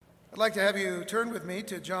like to have you turn with me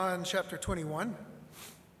to John chapter 21.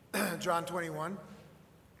 John 21.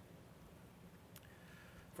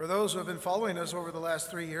 For those who have been following us over the last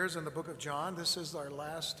 3 years in the book of John, this is our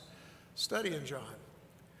last study in John.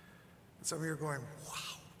 And some of you are going,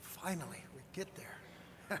 wow, finally, we get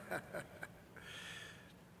there.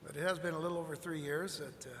 But it has been a little over 3 years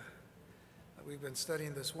that we've been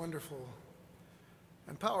studying this wonderful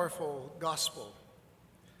and powerful gospel.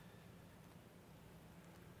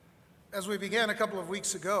 As we began a couple of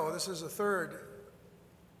weeks ago, this is the third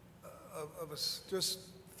of us, just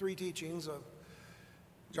 3 teachings of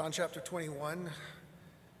John chapter 21.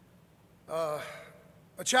 A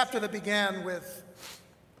chapter that began with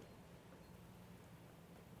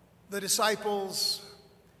the disciples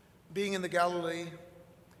being in the Galilee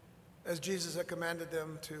as Jesus had commanded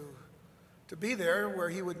them to be there where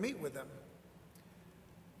he would meet with them.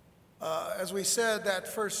 As we said that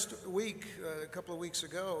first week, a couple of weeks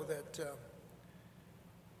ago, that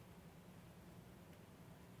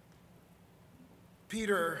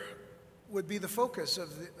Peter would be the focus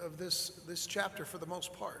of this chapter for the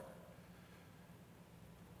most part.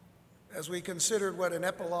 As we considered what an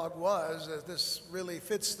epilogue was, this really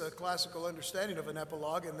fits the classical understanding of an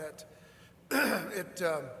epilogue in that it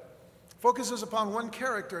focuses upon one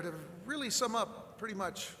character to really sum up pretty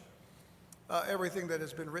much everything that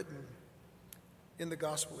has been written in the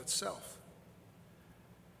gospel itself.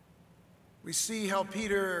 We see how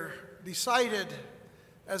Peter decided,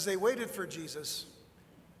 as they waited for Jesus,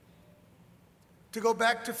 to go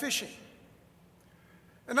back to fishing.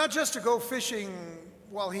 And not just to go fishing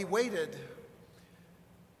while he waited,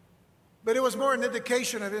 but it was more an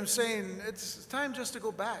indication of him saying, it's time just to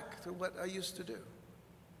go back to what I used to do.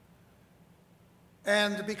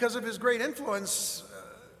 And because of his great influence,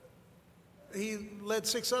 he led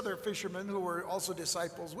 6 other fishermen who were also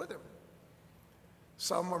disciples with him.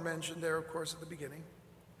 Some were mentioned there, of course, at the beginning.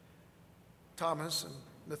 Thomas and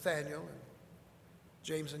Nathaniel and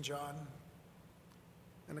James and John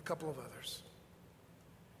and a couple of others.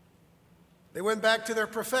 They went back to their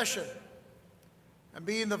profession. And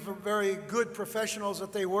being the very good professionals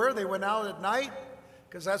that they went out at night,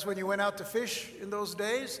 because that's when you went out to fish in those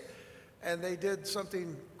days, and they did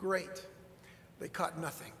something great. They caught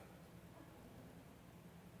nothing.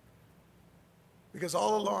 Because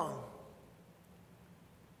all along,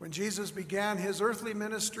 when Jesus began his earthly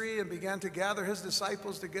ministry and began to gather his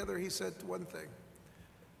disciples together, he said one thing: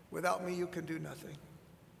 without me, you can do nothing.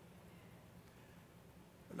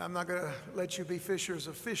 And I'm not going to let you be fishers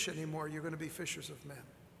of fish anymore. You're going to be fishers of men.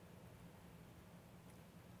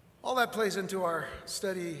 All that plays into our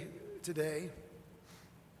study today.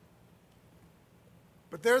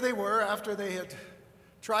 But there they were after they had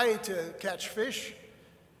tried to catch fish,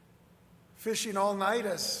 fishing all night,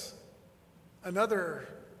 as another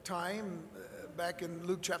time back in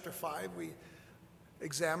Luke chapter 5 we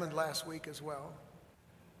examined last week as well.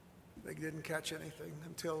 They didn't catch anything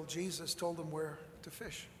until Jesus told them where to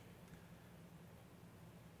fish.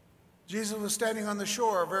 Jesus was standing on the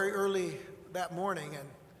shore very early that morning and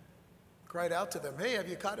cried out to them, "Hey, have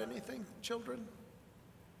you caught anything, children?"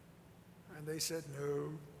 And they said,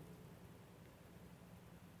 "No."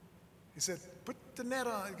 He said,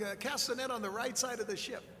 cast the net on the right side of the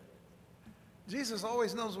ship. Jesus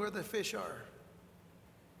always knows where the fish are.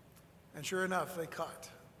 And sure enough, they caught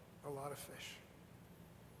a lot of fish.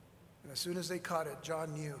 And as soon as they caught it,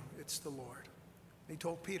 John knew it's the Lord. He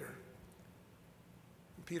told Peter.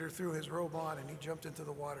 And Peter threw his robe on and he jumped into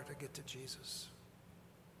the water to get to Jesus.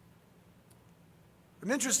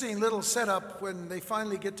 An interesting little setup when they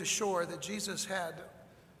finally get to shore, that Jesus had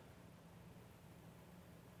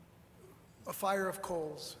a fire of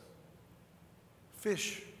coals,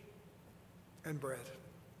 fish, and bread.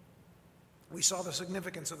 We saw the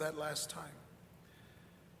significance of that last time.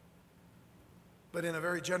 But in a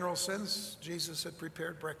very general sense, Jesus had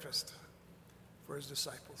prepared breakfast for his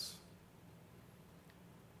disciples.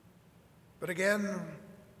 But again,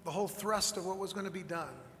 the whole thrust of what was going to be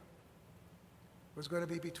done was going to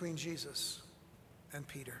be between Jesus and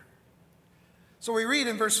Peter. So we read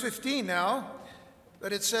in verse 15 now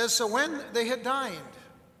that it says, "So when they had dined,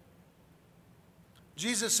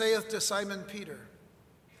 Jesus saith to Simon Peter,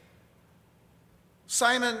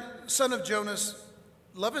 Simon, son of Jonas,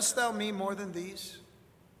 lovest thou me more than these?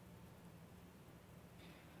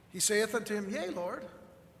 He saith unto him, Yea, Lord,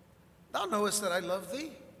 thou knowest that I love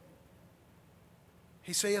thee.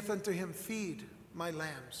 He saith unto him, Feed my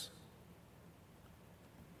lambs.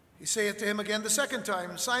 He saith to him again the second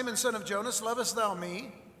time, Simon, son of Jonas, lovest thou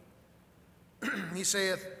me? He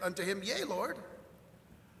saith unto him, Yea, Lord,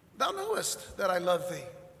 thou knowest that I love thee.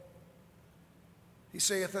 He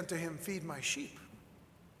saith unto him, Feed my sheep.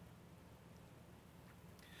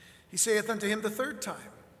 He saith unto him the third time,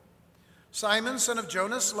 Simon, son of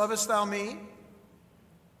Jonas, lovest thou me?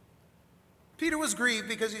 Peter was grieved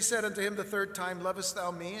because he said unto him the third time, Lovest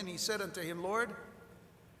thou me? And he said unto him, Lord,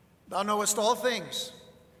 thou knowest all things.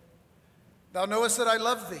 Thou knowest that I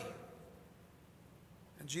love thee.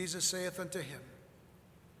 And Jesus saith unto him,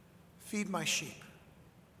 Feed my sheep.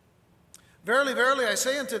 Verily, verily, I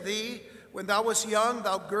say unto thee, when thou wast young,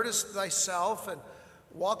 thou girdest thyself and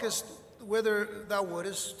walkest whither thou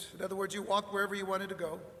wouldest. In other words, you walked wherever you wanted to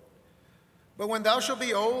go. But when thou shalt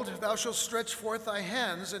be old, thou shalt stretch forth thy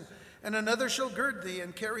hands, and another shall gird thee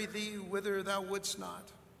and carry thee whither thou wouldst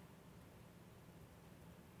not.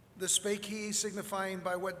 This spake he, signifying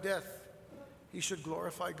by what death he should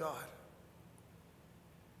glorify God.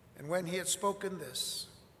 And when he had spoken this,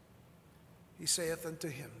 he saith unto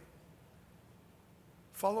him,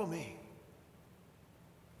 Follow me.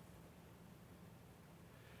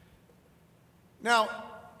 Now,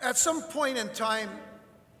 at some point in time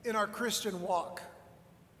in our Christian walk,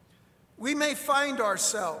 we may find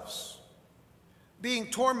ourselves being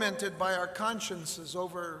tormented by our consciences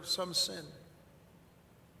over some sin,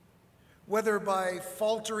 whether by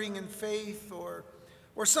faltering in faith or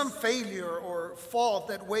some failure or fault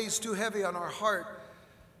that weighs too heavy on our heart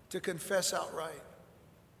to confess outright.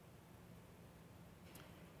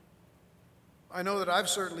 I know that I've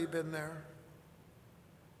certainly been there,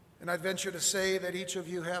 and I'd venture to say that each of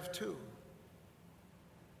you have too.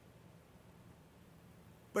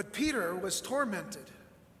 But Peter was tormented.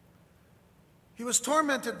 He was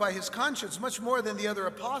tormented by his conscience much more than the other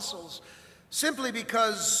apostles, simply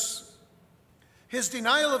because his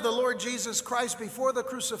denial of the Lord Jesus Christ before the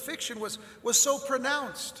crucifixion was so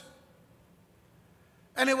pronounced.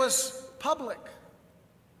 And it was public.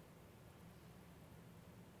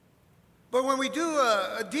 But when we do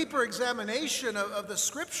a deeper examination of the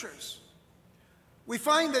scriptures, we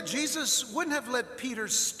find that Jesus wouldn't have let Peter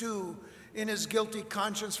stew in his guilty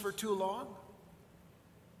conscience for too long.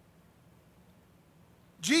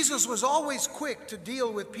 Jesus was always quick to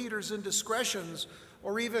deal with Peter's indiscretions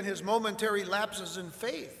or even his momentary lapses in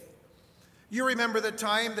faith. You remember the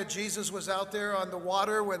time that Jesus was out there on the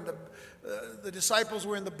water when the disciples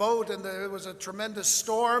were in the boat and there was a tremendous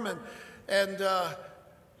storm, and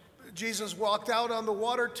Jesus walked out on the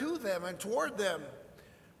water to them and toward them.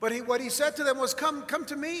 But what he said to them was, come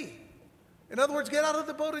to me. In other words, get out of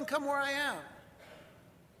the boat and come where I am.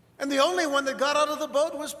 And the only one that got out of the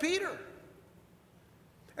boat was Peter.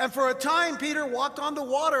 And for a time, Peter walked on the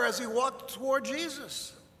water as he walked toward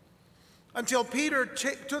Jesus, until Peter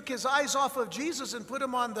took his eyes off of Jesus and put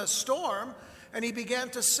him on the storm, and he began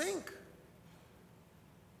to sink.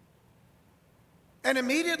 And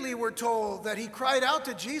immediately we're told that he cried out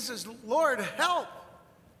to Jesus, Lord, help.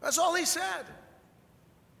 That's all he said.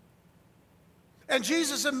 And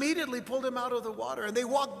Jesus immediately pulled him out of the water, and they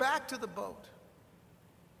walked back to the boat.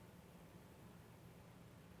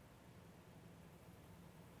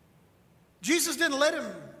 Jesus didn't let him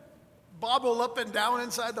bobble up and down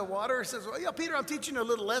inside the water. He says, well, yeah, Peter, I'm teaching you a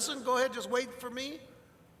little lesson. Go ahead, just wait for me.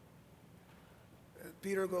 And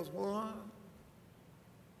Peter goes, 1,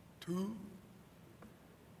 2,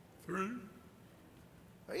 3.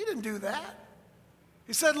 Well, he didn't do that.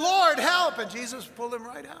 He said, Lord, help. And Jesus pulled him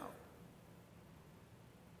right out.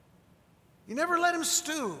 He never let him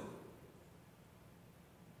stew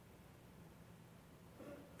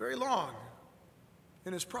very long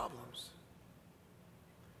in his problems.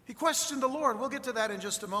 He questioned the Lord. We'll get to that in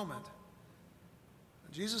just a moment.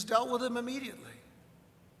 Jesus dealt with him immediately.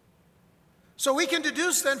 So we can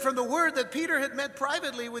deduce then from the word that Peter had met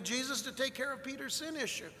privately with Jesus to take care of Peter's sin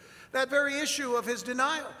issue, that very issue of his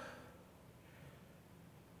denial.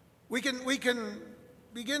 We can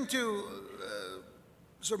begin to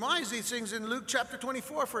surmise these things in Luke chapter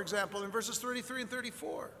 24, for example, in verses 33 and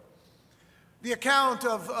 34. The account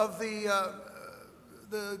of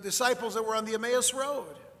the disciples that were on the Emmaus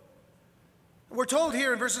Road. We're told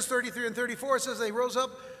here in verses 33 and 34, it says, they rose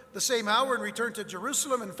up the same hour and returned to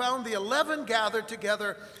Jerusalem and found the 11 gathered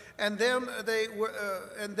together, and them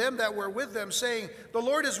that were with them, saying, the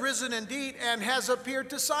Lord is risen indeed and has appeared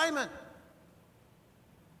to Simon.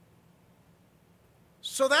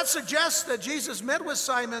 So that suggests that Jesus met with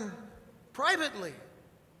Simon privately,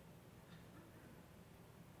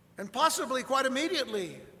 and possibly quite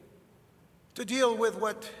immediately, to deal with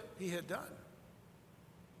what he had done.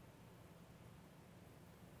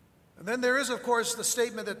 And then there is, of course, the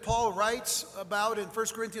statement that Paul writes about in 1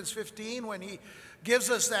 Corinthians 15 when he gives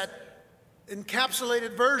us that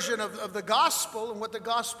encapsulated version of the gospel and what the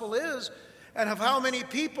gospel is. and of how many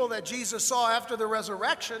people that Jesus saw after the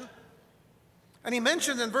resurrection. And he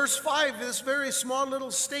mentioned in verse 5 this very small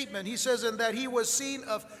little statement. He says, "And that he was seen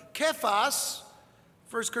of Cephas,"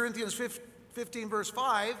 1 Corinthians 15, verse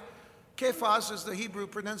 5. Cephas is the Hebrew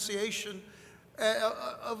pronunciation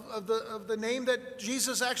of the name that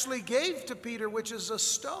Jesus actually gave to Peter, which is a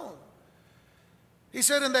stone. He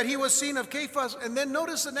said, "And that he was seen of Cephas," and then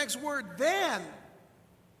notice the next word, "then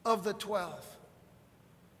of the 12."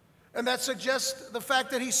 And that suggests the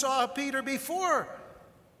fact that he saw Peter before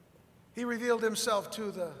he revealed himself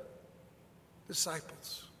to the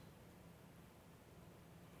disciples.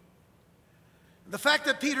 The fact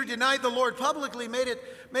that Peter denied the Lord publicly made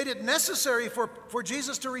it necessary for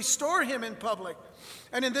Jesus to restore him in public,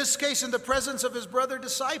 and in this case in the presence of his brother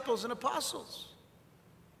disciples and apostles.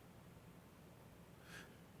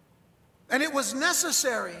 And it was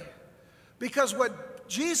necessary because what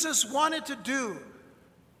Jesus wanted to do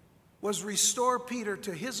was restore Peter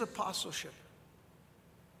to his apostleship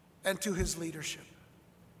and to his leadership.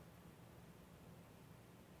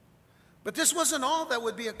 But this wasn't all that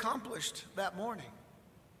would be accomplished that morning.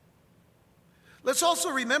 Let's also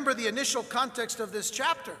remember the initial context of this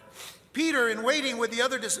chapter. Peter, in waiting with the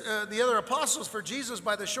other apostles for Jesus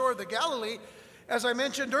by the shore of the Galilee, as I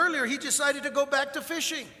mentioned earlier, he decided to go back to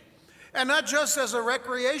fishing. And not just as a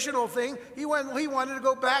recreational thing, he wanted to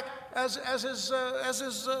go back as his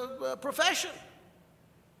profession,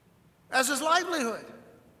 as his livelihood.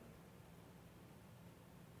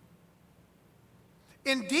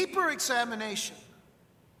 In deeper examination,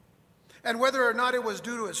 and whether or not it was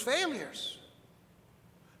due to his failures,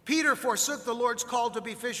 Peter forsook the Lord's call to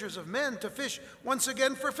be fishers of men, to fish once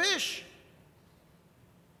again for fish.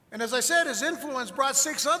 And as I said, his influence brought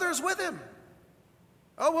 6 others with him.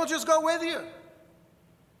 "Oh, we'll just go with you.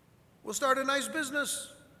 We'll start a nice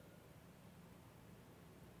business.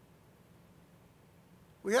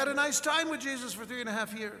 We had a nice time with Jesus for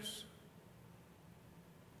 3.5 years.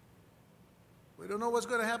 We don't know what's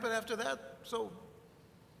going to happen after that, so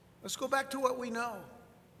let's go back to what we know."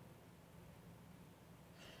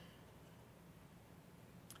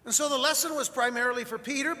 And so the lesson was primarily for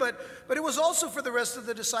Peter, but it was also for the rest of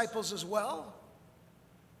the disciples as well.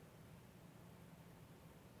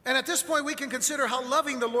 And at this point, we can consider how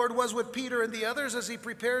loving the Lord was with Peter and the others as he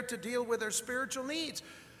prepared to deal with their spiritual needs.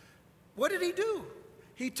 What did he do?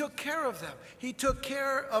 He took care of them. He took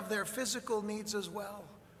care of their physical needs as well.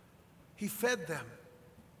 He fed them.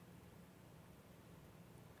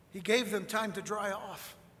 He gave them time to dry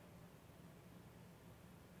off.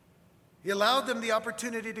 He allowed them the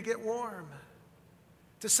opportunity to get warm,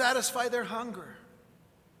 to satisfy their hunger,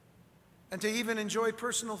 and to even enjoy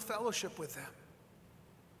personal fellowship with them.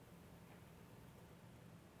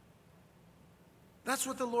 That's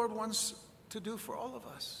what the Lord wants to do for all of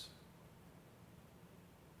us.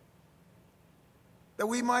 That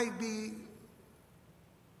we might be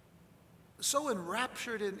so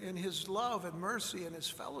enraptured in his love and mercy and his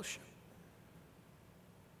fellowship,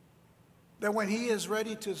 that when he is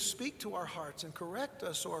ready to speak to our hearts and correct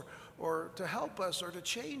us or to help us or to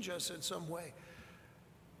change us in some way,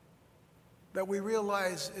 that we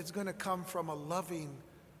realize it's going to come from a loving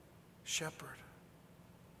shepherd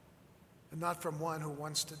and not from one who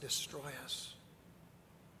wants to destroy us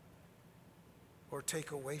or take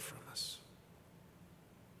away from us.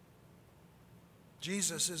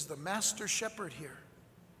 Jesus is the master shepherd here.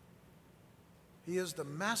 He is the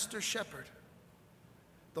master shepherd.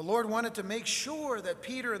 The Lord wanted to make sure that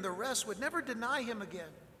Peter and the rest would never deny him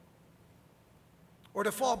again or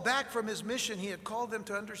to fall back from his mission he had called them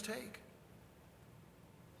to undertake.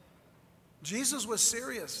 Jesus was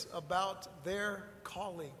serious about their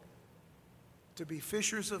calling to be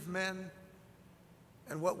fishers of men,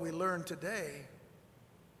 and what we learn today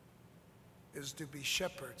is to be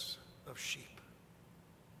shepherds of sheep.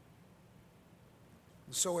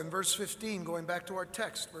 And so in verse 15, going back to our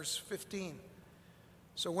text, verse 15,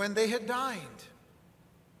 "So when they had dined,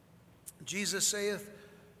 Jesus saith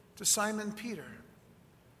to Simon Peter,"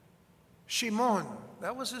 Shimon,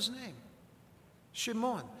 that was his name,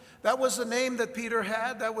 Shimon. That was the name that Peter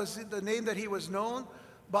had. That was the name that he was known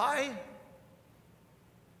by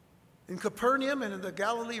in Capernaum and in the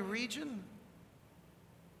Galilee region.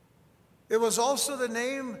 It was also the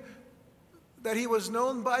name that he was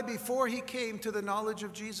known by before he came to the knowledge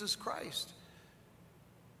of Jesus Christ.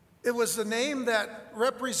 It was the name that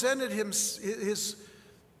represented him, his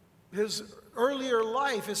earlier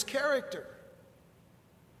life, his character,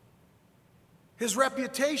 his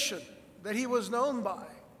reputation that he was known by.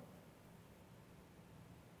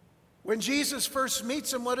 When Jesus first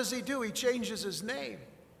meets him, what does he do? He changes his name.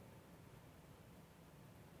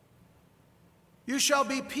 You shall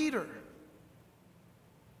be Peter.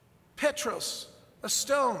 Petros, a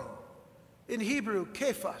stone. In Hebrew,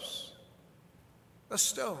 Kephas, a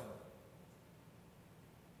stone.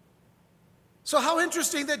 So how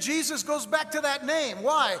interesting that Jesus goes back to that name.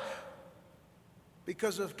 Why?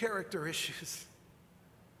 Because of character issues.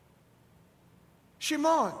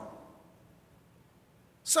 Shimon,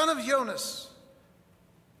 son of Jonas,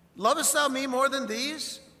 lovest thou me more than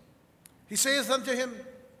these? He saith unto him,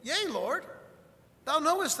 Yea, Lord, thou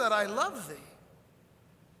knowest that I love thee.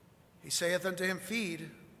 He saith unto him, Feed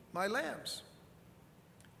my lambs.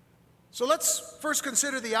 So let's first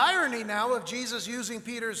consider the irony now of Jesus using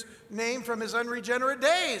Peter's name from his unregenerate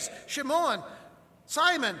days. Shimon,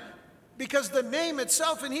 Simon, because the name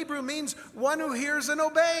itself in Hebrew means one who hears and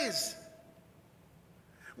obeys.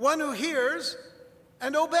 One who hears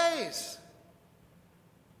and obeys.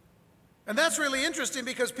 And that's really interesting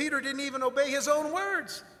because Peter didn't even obey his own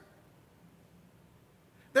words.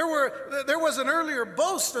 There was an earlier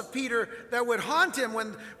boast of Peter that would haunt him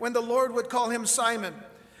when the Lord would call him Simon.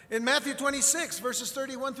 In Matthew 26, verses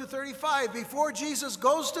 31 through 35, before Jesus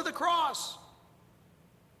goes to the cross,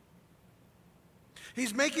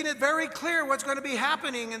 he's making it very clear what's going to be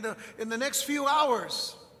happening in the next few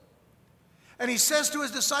hours. And he says to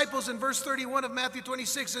his disciples in verse 31 of Matthew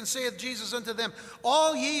 26, And saith Jesus unto them,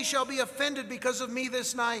 All ye shall be offended because of me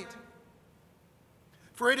this night.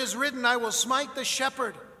 For it is written, I will smite the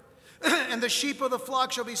shepherd, and the sheep of the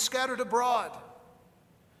flock shall be scattered abroad.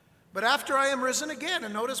 But after I am risen again,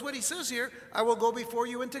 and notice what he says here, I will go before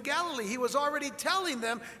you into Galilee. He was already telling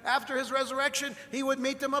them after his resurrection, he would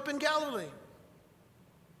meet them up in Galilee.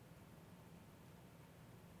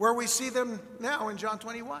 Where we see them now in John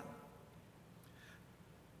 21.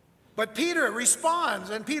 But Peter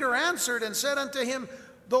responds, and Peter answered and said unto him,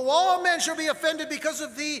 Though all men shall be offended because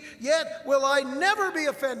of thee, yet will I never be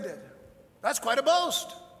offended. That's quite a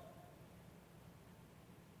boast.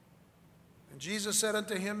 And Jesus said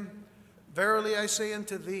unto him, Verily I say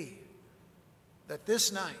unto thee, that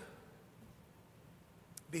this night,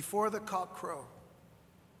 before the cock crow,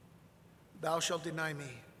 thou shalt deny me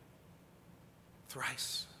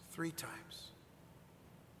thrice, 3 times.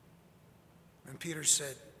 And Peter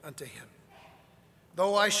said unto him,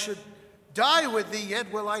 Though I should die with thee, yet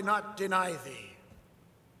will I not deny thee.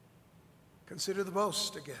 Consider the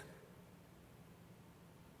boast again.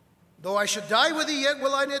 Though I should die with thee, yet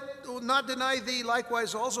will I not deny thee.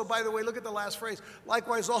 Likewise also, by the way, look at the last phrase.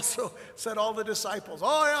 Likewise also said all the disciples.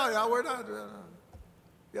 Oh, yeah, we're not.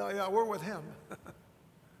 Yeah, we're with him.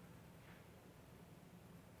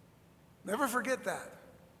 Never forget that.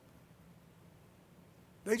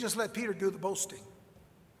 They just let Peter do the boasting.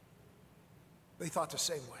 They thought the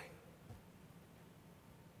same way.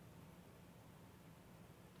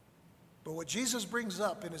 But what Jesus brings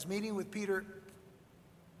up in his meeting with Peter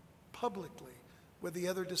publicly with the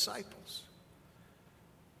other disciples,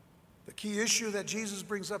 the key issue that Jesus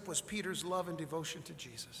brings up was Peter's love and devotion to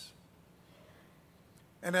Jesus.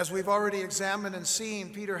 And as we've already examined and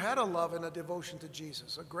seen, Peter had a love and a devotion to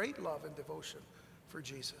Jesus, a great love and devotion for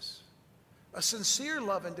Jesus, a sincere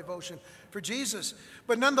love and devotion for Jesus.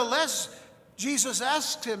 But nonetheless, Jesus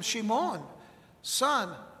asked him, Shimon,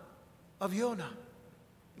 son of Jonah,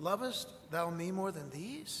 lovest thou me more than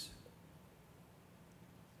these?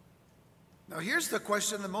 Now here's the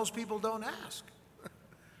question that most people don't ask.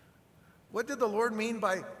 What did the Lord mean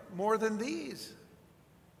by more than these?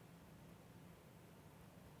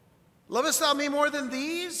 Lovest thou me more than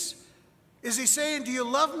these? Is he saying, do you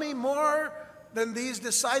love me more than these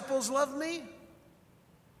disciples love me?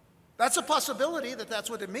 That's a possibility that that's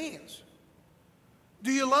what it means.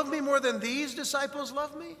 Do you love me more than these disciples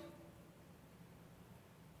love me?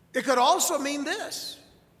 It could also mean this.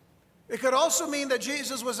 It could also mean that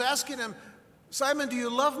Jesus was asking him, Simon, do you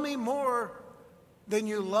love me more than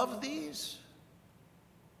you love these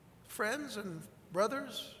friends and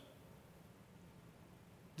brothers?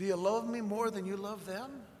 Do you love me more than you love them?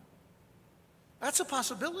 That's a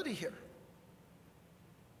possibility here.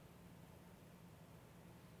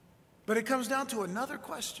 But it comes down to another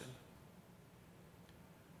question.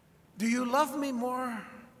 Do you love me more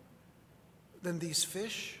than these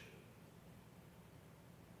fish?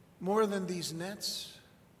 More than these nets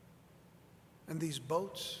and these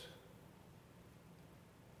boats?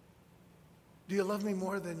 Do you love me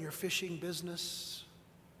more than your fishing business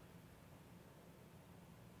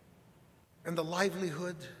and the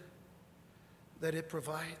livelihood that it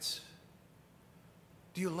provides?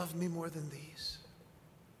 Do you love me more than these?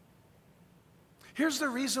 Here's the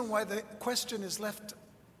reason why the question is left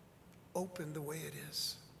open the way it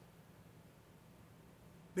is.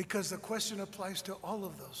 Because the question applies to all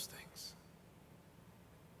of those things.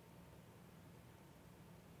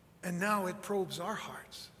 And now it probes our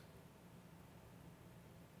hearts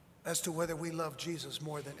as to whether we love Jesus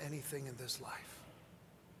more than anything in this life,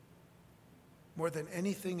 more than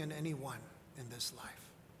anything and anyone in this life.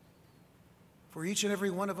 For each and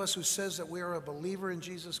every one of us who says that we are a believer in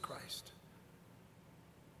Jesus Christ,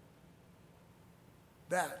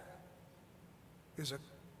 that is a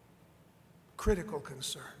critical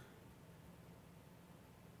concern.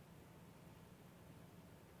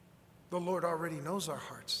 The Lord already knows our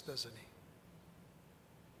hearts, doesn't he?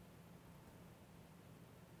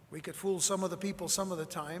 We could fool some of the people some of the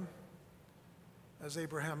time, as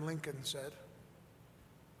Abraham Lincoln said,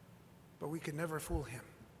 but we can never fool him.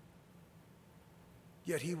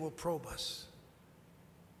 Yet he will probe us.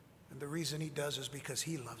 And the reason he does is because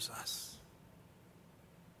he loves us.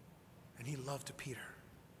 And he loved Peter.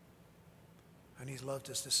 And he loved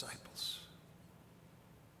his disciples.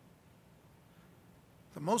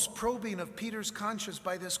 The most probing of Peter's conscience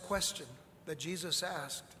by this question that Jesus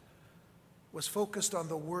asked was focused on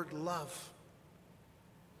the word love.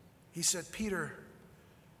 He said, Peter,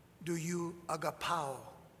 do you agapao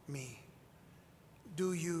me?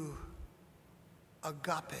 Do you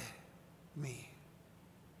agape me?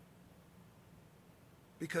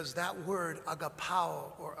 Because that word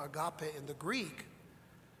agapao or agape in the Greek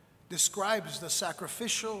describes the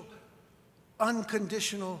sacrificial,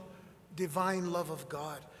 unconditional, divine love of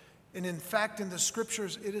God. And in fact, in the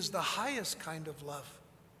scriptures, it is the highest kind of love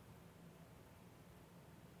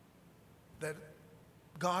that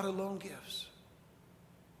God alone gives.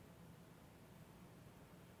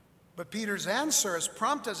 But Peter's answer, as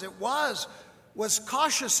prompt as it was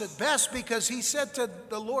cautious at best, because he said to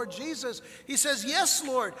the Lord Jesus, he says, yes,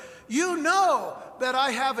 Lord, you know that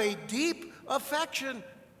I have a deep affection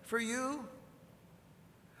for you.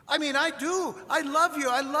 I mean, I do. I love you.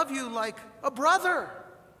 I love you like a brother.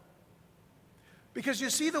 Because you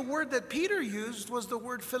see, the word that Peter used was the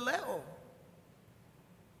word phileo.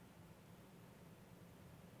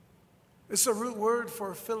 It's a root word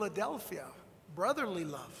for Philadelphia, brotherly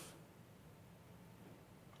love.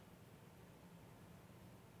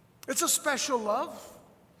 It's a special love.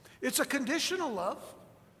 It's a conditional love,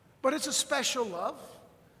 but it's a special love.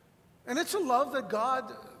 And it's a love that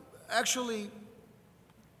God actually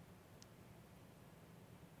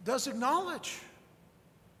does acknowledge.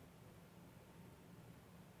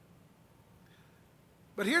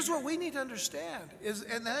 But here's what we need to understand,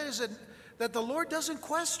 that the Lord doesn't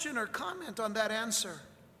question or comment on that answer,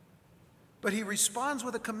 but he responds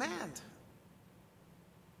with a command.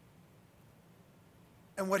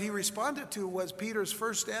 And what he responded to was Peter's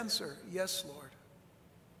first answer, yes, Lord.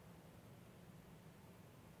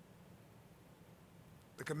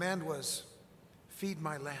 The command was, feed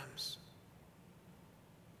my lambs.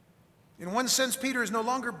 In one sense, Peter is no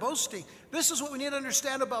longer boasting. This is what we need to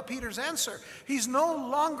understand about Peter's answer. He's no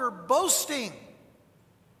longer boasting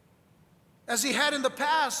as he had in the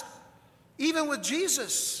past, even with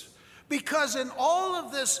Jesus. Because in all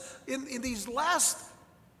of this, in these last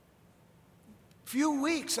few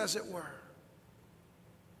weeks, as it were,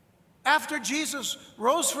 after Jesus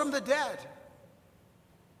rose from the dead,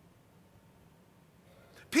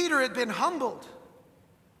 Peter had been humbled,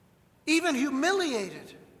 even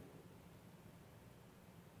humiliated,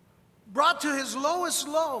 brought to his lowest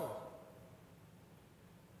low.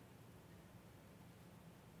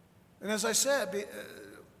 And as I said,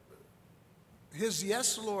 his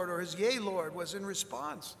yes, Lord, or his yea, Lord, was in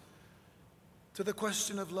response to the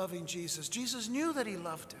question of loving Jesus. Jesus knew that he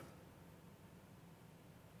loved him.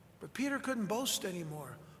 But Peter couldn't boast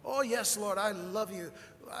anymore. Oh, yes, Lord, I love you.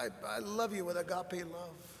 I love you with agape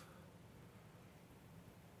love.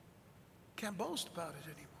 Can't boast about it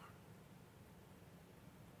anymore.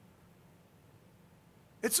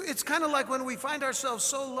 It's kind of like when we find ourselves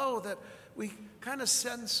so low that we kind of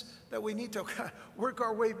sense that we need to work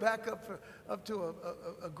our way back up to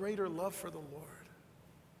a greater love for the Lord.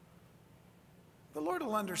 The Lord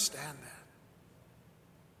will understand that.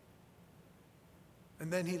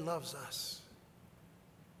 And then he loves us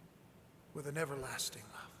with an everlasting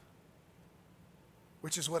love,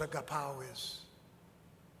 which is what agapao is.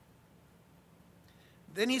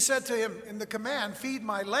 Then he said to him in the command, feed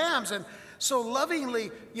my lambs. And so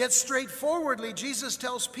lovingly, yet straightforwardly, Jesus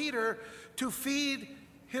tells Peter to feed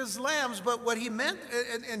his lambs. But what he meant,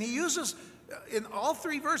 and he uses in all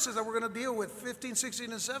three verses that we're going to deal with, 15,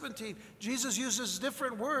 16, and 17, Jesus uses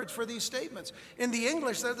different words for these statements. In the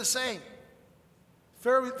English, they're the same,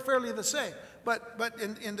 fairly the same. But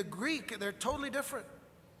in the Greek, they're totally different.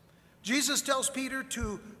 Jesus tells Peter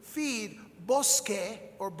to feed bosque,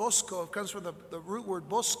 or bosco. It comes from the root word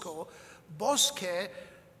bosco. Bosque,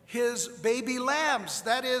 his baby lambs.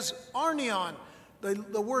 That is arnion.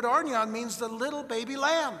 The word arnion means the little baby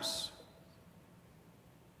lambs.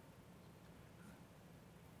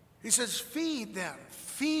 He says, feed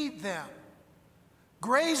them,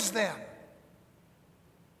 graze them,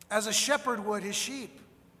 as a shepherd would his sheep.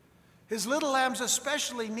 His little lambs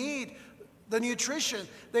especially need the nutrition.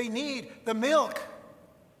 They need the milk.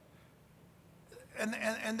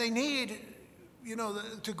 And they need,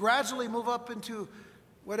 to gradually move up into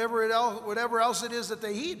whatever else it is that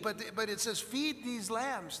they eat. But it says, feed these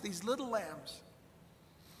lambs, these little lambs.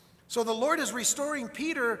 So the Lord is restoring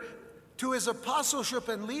Peter to his apostleship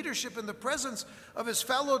and leadership in the presence of his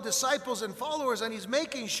fellow disciples and followers, and he's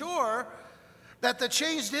making sure that the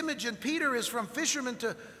changed image in Peter is from fisherman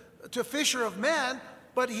to fisher of men,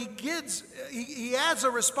 but he adds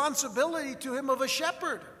a responsibility to him of a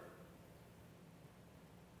shepherd.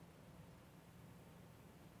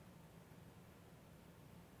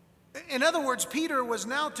 In other words, Peter was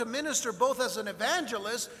now to minister both as an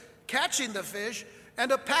evangelist, catching the fish,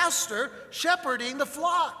 and a pastor, shepherding the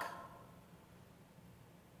flock.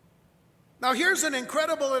 Now, here's an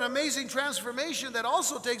incredible and amazing transformation that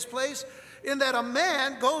also takes place in that a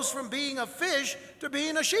man goes from being a fish to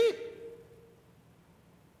being a sheep.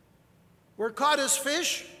 We're caught as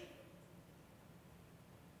fish,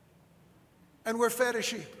 and we're fed as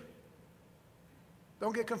sheep.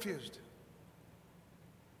 Don't get confused.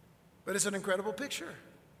 But it's an incredible picture.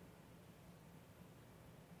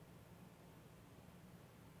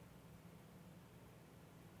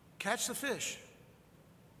 Catch the fish.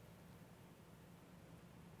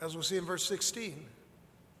 As we'll see in verse 16,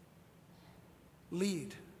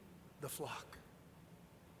 lead the flock.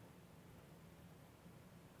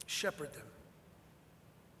 Shepherd them.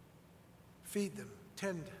 Feed them.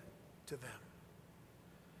 Tend to them.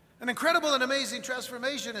 An incredible and amazing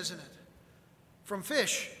transformation, isn't it? From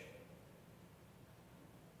fish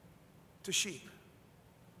to sheep.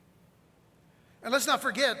 And let's not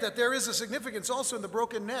forget that there is a significance also in the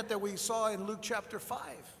broken net that we saw in Luke chapter 5.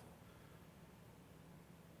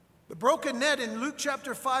 The broken net in Luke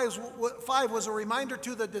chapter 5 was a reminder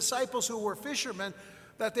to the disciples who were fishermen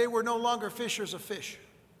that they were no longer fishers of fish.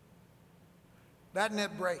 That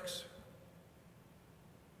net breaks.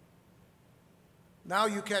 Now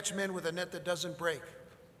you catch men with a net that doesn't break.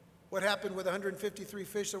 What happened with 153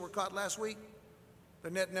 fish that were caught last week? The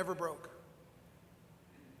net never broke.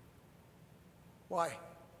 Why?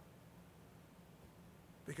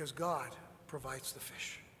 Because God provides the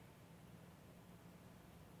fish.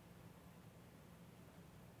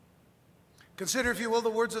 Consider, if you will, the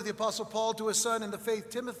words of the Apostle Paul to his son in the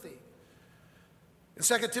faith, Timothy. In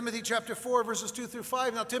 2 Timothy chapter 4, verses 2 through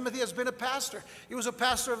 5, now Timothy has been a pastor. He was a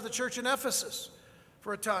pastor of the church in Ephesus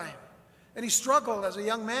for a time. And he struggled as a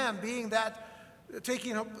young man, being that,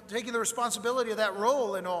 taking the responsibility of that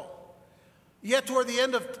role and all. Yet toward the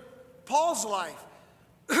end of Paul's life,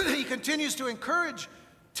 he continues to encourage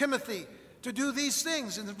Timothy to do these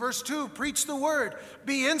things. In verse 2, preach the word,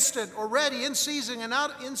 be instant or ready, in season and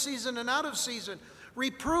out of season.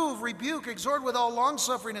 Reprove, rebuke, exhort with all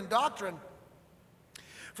longsuffering and doctrine.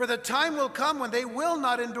 For the time will come when they will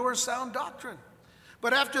not endure sound doctrine,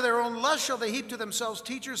 but after their own lust shall they heap to themselves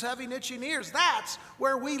teachers having itching ears. That's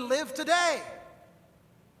where we live today.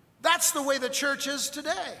 That's the way the church is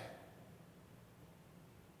today.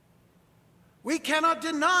 We cannot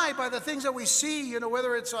deny by the things that we see,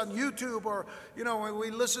 whether it's on YouTube or, when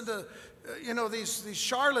we listen to, these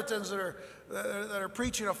charlatans that are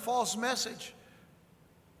preaching a false message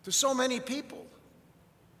to so many people.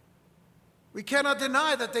 We cannot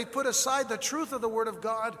deny that they put aside the truth of the Word of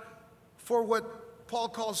God for what Paul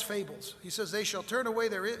calls fables. He says, they shall turn away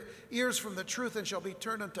their ears from the truth and shall be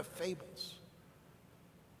turned unto fables.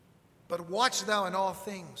 But watch thou in all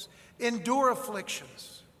things, endure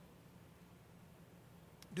afflictions.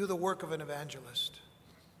 Do the work of an evangelist.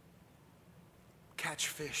 Catch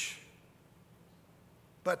fish.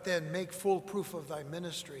 But then make full proof of thy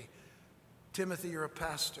ministry. Timothy, you're a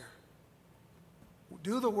pastor.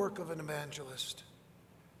 Do the work of an evangelist,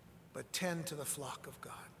 but tend to the flock of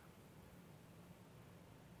God.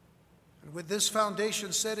 And with this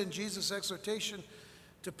foundation set in Jesus' exhortation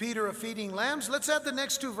to Peter of feeding lambs, let's add the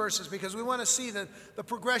next two verses because we want to see the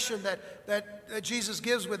progression that Jesus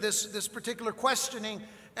gives with this particular questioning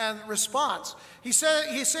and response. He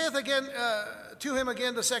saith again to him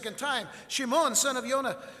again the second time, Shimon, son of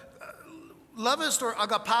Jonah, lovest or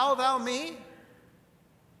agapao thou me?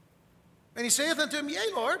 And he saith unto him,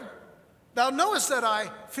 Yea, Lord, thou knowest that I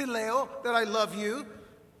phileo, that I love you.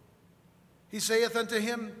 He saith unto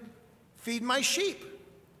him, feed my sheep.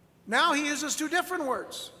 Now he uses two different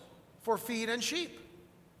words for feed and sheep.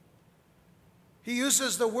 He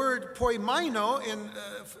uses the word poimaino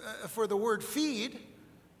for the word feed,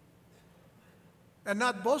 and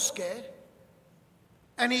not bosque.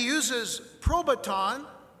 And he uses probaton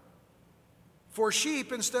for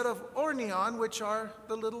sheep instead of ornion, which are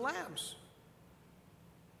the little lambs.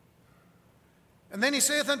 And then he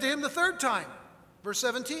saith unto him the third time, verse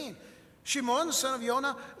 17, Shimon, son of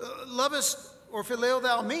Jonah, lovest or phileo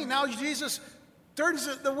thou me? Now Jesus turns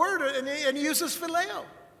the word and he uses phileo.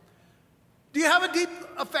 Do you have a deep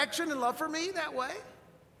affection and love for me that way?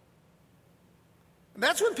 And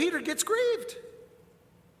that's when Peter gets grieved.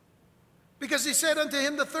 Because he said unto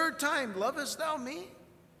him the third time, lovest thou me?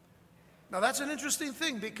 Now that's an interesting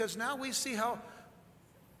thing, because now we see how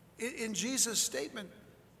in Jesus' statement,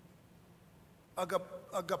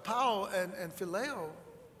 agapao and phileo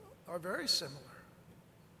are very similar.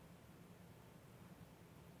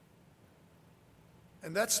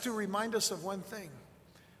 And that's to remind us of one thing.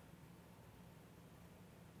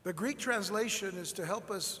 The Greek translation is to help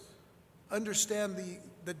us understand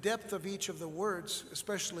the depth of each of the words,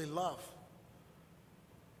 especially love.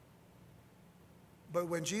 But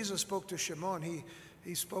when Jesus spoke to Shimon,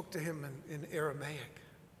 he spoke to him in Aramaic.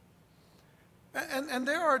 And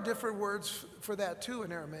there are different words for that too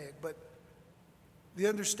in Aramaic, but the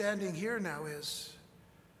understanding here now is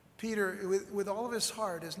Peter, with all of his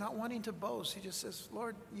heart, is not wanting to boast. He just says,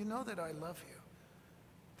 Lord, you know that I love you,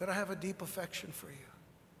 that I have a deep affection for you.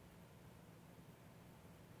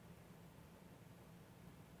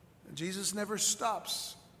 And Jesus never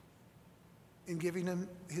stops in giving him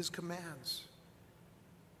his commands.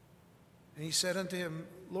 And he said unto him,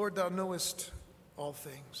 Lord, thou knowest all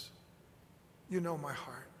things. You know my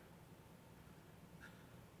heart.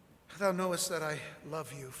 Thou knowest that I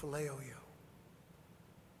love you, phileo you.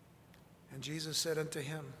 And Jesus said unto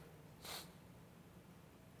him,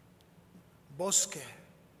 bosque,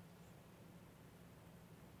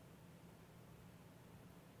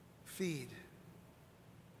 feed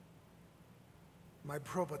my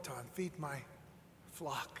probaton, feed my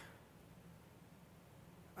flock.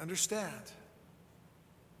 Understand,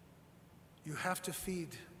 you have to feed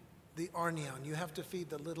the arnion, you have to feed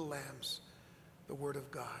the little lambs, the Word of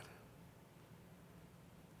God.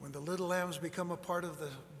 When the little lambs become a part of the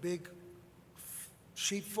big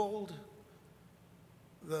sheepfold,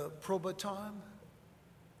 the probaton,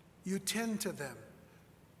 you tend to them,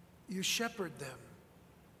 you shepherd them,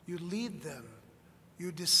 you lead them,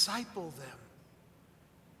 you disciple them.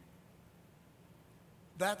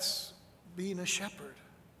 That's being a shepherd.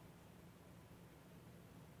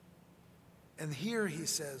 And here he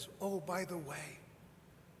says, oh, by the way,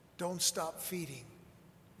 don't stop feeding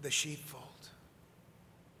the sheepfold.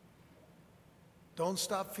 Don't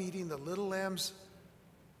stop feeding the little lambs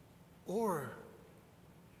or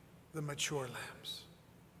the mature lambs.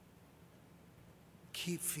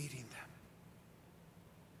 Keep feeding them.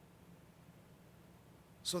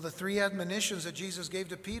 So the three admonitions that Jesus gave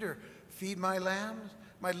to Peter, feed my lambs,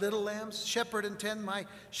 my little lambs, shepherd and tend my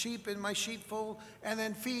sheep in my sheepfold, and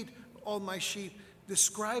then feed all my sheep,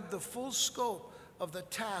 describe the full scope of the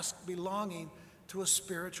task belonging to a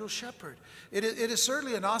spiritual shepherd. It is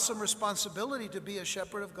certainly an awesome responsibility to be a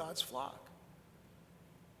shepherd of God's flock.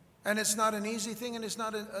 And it's not an easy thing, and it's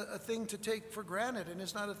not a thing to take for granted, and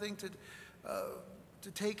it's not a thing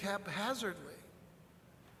to take haphazardly.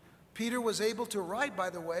 Peter was able to write, by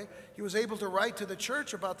the way, he was able to write to the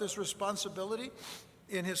church about this responsibility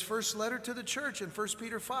in his first letter to the church in 1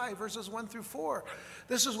 Peter 5, verses 1 through 4.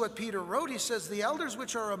 This is what Peter wrote. He says, the elders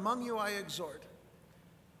which are among you I exhort.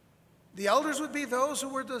 The elders would be those who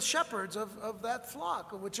were the shepherds of that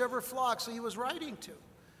flock, of whichever flocks he was writing to.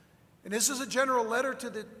 And this is a general letter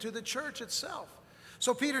to the church itself.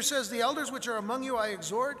 So Peter says, the elders which are among you I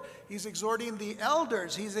exhort. He's exhorting the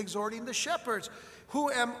elders. He's exhorting the shepherds, who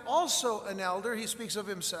am also an elder, he speaks of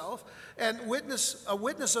himself, and a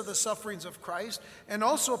witness of the sufferings of Christ, and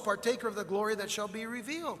also a partaker of the glory that shall be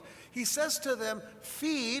revealed. He says to them,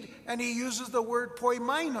 feed, and he uses the word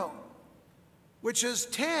poimaino, which is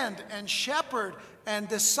tend and shepherd and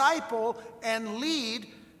disciple and lead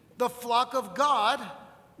the flock of God,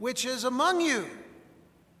 which is among you.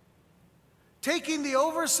 Taking the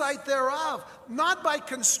oversight thereof, not by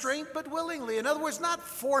constraint, but willingly. In other words, not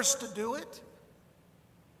forced to do it,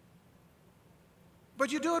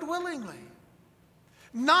 but you do it willingly.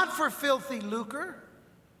 Not for filthy lucre,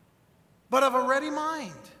 but of a ready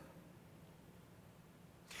mind.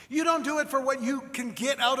 You don't do it for what you can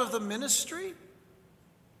get out of the ministry.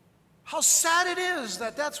 How sad it is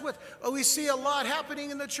that that's what we see a lot happening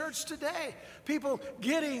in the church today. People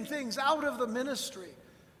getting things out of the ministry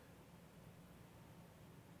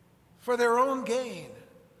for their own gain.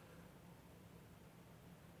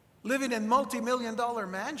 living in multi-million-dollar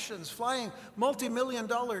mansions, flying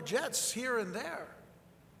multi-million-dollar jets here and there.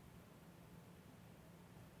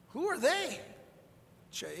 Who are they?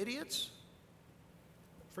 Idiots?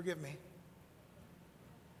 Forgive me.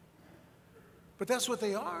 But that's what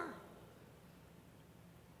they are.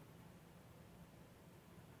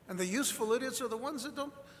 And the useful idiots are the ones that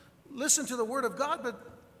don't listen to the Word of God, but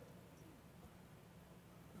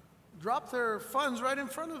drop their funds right in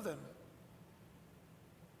front of them.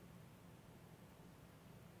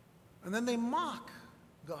 And then they mock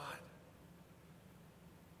God.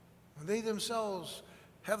 And they themselves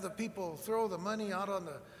have the people throw the money out on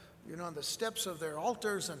on the steps of their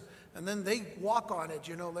altars, and then they walk on it,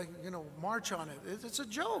 march on it. It's a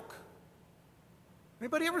joke.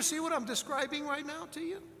 Anybody ever see what I'm describing right now to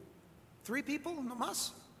you? 3 people in the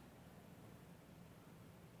bus?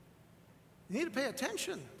 You need to pay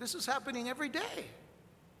attention. This is happening every day.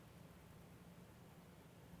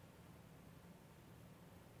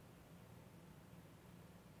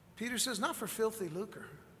 Peter says, not for filthy lucre,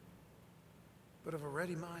 but of a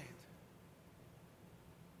ready mind.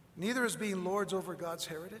 Neither is being lords over God's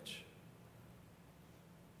heritage.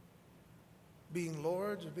 Being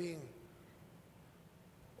lords, being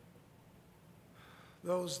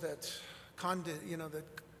those that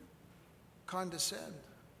condescend.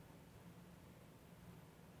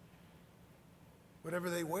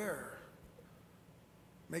 Whatever they wear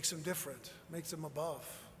makes them different, makes them above.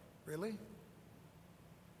 Really?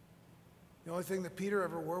 The only thing that Peter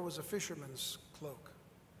ever wore was a fisherman's cloak.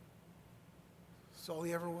 That's all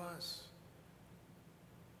he ever was.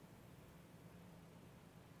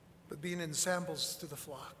 But being in sandals to the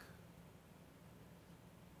flock.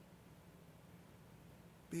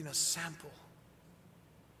 Being a sample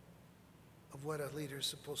of what a leader is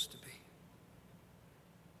supposed to be.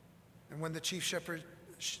 And when the chief shepherd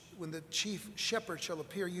shall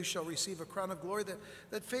appear, you shall receive a crown of glory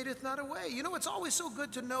that fadeth not away. You know, it's always so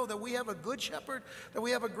good to know that we have a good shepherd, that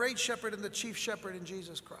we have a great shepherd and the chief shepherd in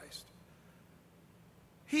Jesus Christ.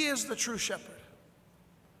 He is the true shepherd.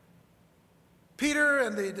 Peter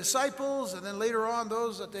and the disciples, and then later on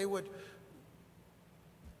those that they would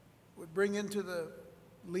bring into the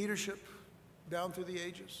leadership down through the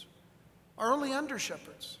ages, are only under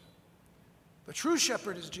shepherds. The true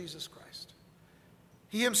shepherd is Jesus Christ.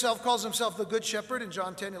 He himself calls himself the good shepherd in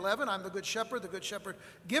John 10:11. I'm the good shepherd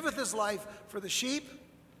giveth his life for the sheep.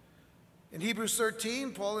 In Hebrews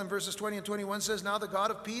 13, Paul in verses 20 and 21 says, now the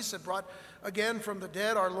God of peace had brought again from the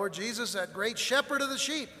dead our Lord Jesus, that great shepherd of the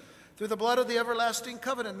sheep, through the blood of the everlasting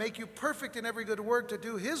covenant, make you perfect in every good work to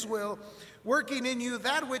do his will, working in you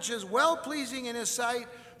that which is well-pleasing in his sight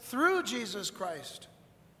through Jesus Christ,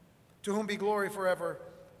 to whom be glory forever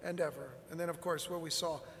and ever. And then, of course, what we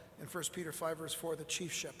saw in 1 Peter 5, verse 4, the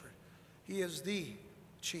chief shepherd. He is the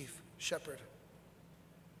chief shepherd.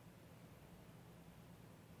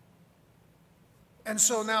 And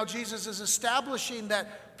so now Jesus is establishing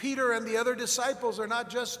that Peter and the other disciples are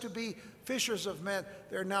not just to be fishers of men,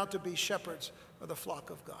 they're now to be shepherds of the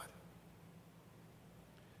flock of God.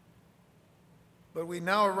 But we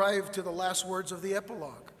now arrive to the last words of the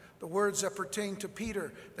epilogue, the words that pertain to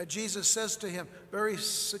Peter, that Jesus says to him very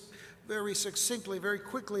succinctly, very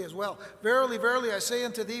quickly as well. Verily, verily, I say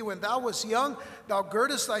unto thee, when thou wast young, thou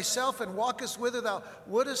girdest thyself and walkest whither thou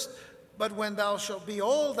wouldest. But when thou shalt be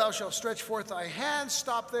old, thou shalt stretch forth thy hands.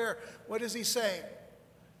 Stop there. What is he saying?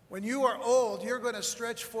 When you are old, you're going to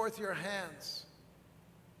stretch forth your hands.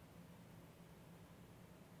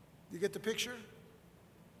 You get the picture?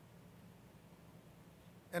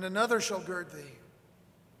 And another shall gird thee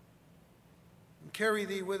and carry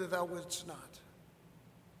thee whither thou wouldst not.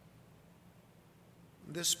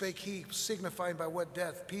 And this spake he, signifying by what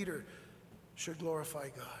death Peter should glorify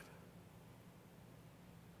God.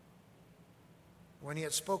 When he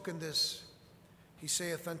had spoken this, he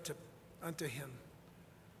saith unto him,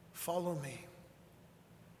 follow me.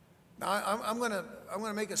 Now, I'm going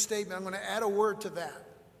to make a statement. I'm going to add a word to that.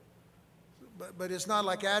 But it's not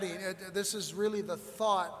like adding. This is really the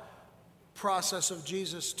thought process of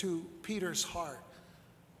Jesus to Peter's heart.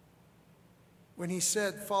 When he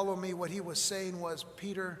said, follow me, what he was saying was,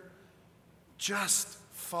 Peter, just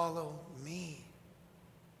follow me.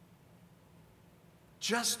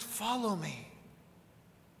 Just follow me.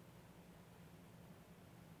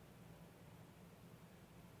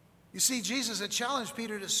 You see, Jesus had challenged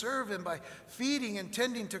Peter to serve him by feeding and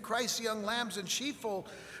tending to Christ's young lambs and sheepfold,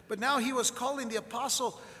 but now he was calling the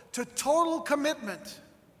apostle to total commitment.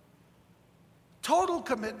 Total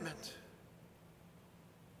commitment.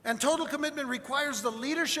 And total commitment requires the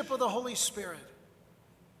leadership of the Holy Spirit.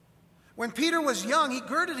 When Peter was young, he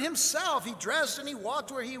girded himself. He dressed and he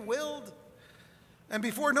walked where he willed. And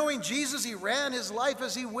before knowing Jesus, he ran his life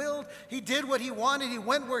as he willed. He did what he wanted. He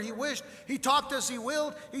went where he wished. He talked as he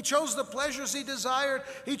willed. He chose the pleasures he desired.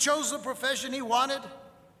 He chose the profession he wanted.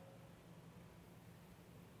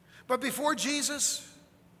 But before Jesus,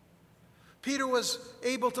 Peter was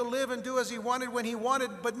able to live and do as he wanted when he wanted,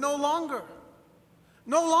 but no longer.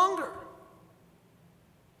 No longer.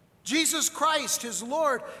 Jesus Christ, his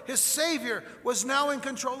Lord, his Savior, was now in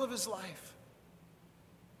control of his life.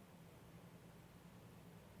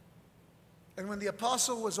 And when the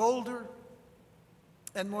apostle was older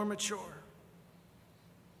and more mature,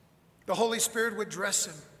 the Holy Spirit would dress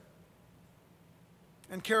him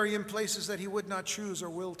and carry him places that he would not choose or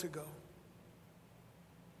will to go.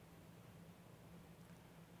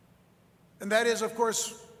 And that is, of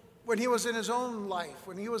course, when he was in his own life,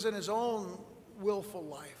 when he was in his own willful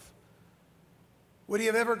life. Would he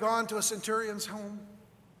have ever gone to a centurion's home?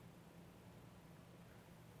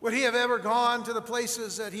 Would he have ever gone to the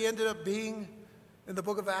places that he ended up being in the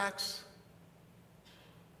book of Acts?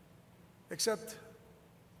 Except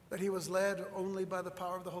that he was led only by the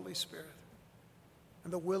power of the Holy Spirit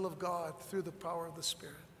and the will of God through the power of the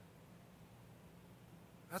Spirit.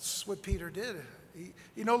 That's what Peter did.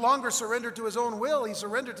 He no longer surrendered to his own will. He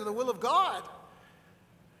surrendered to the will of God.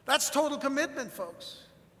 That's total commitment, folks.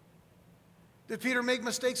 Did Peter make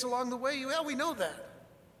mistakes along the way? Well, we know that.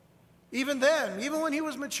 Even then, even when he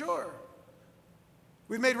was mature.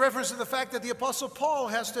 We've made reference to the fact that the Apostle Paul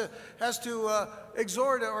has to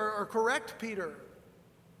exhort or correct Peter,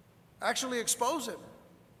 actually expose him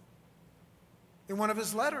in one of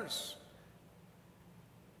his letters.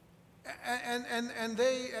 And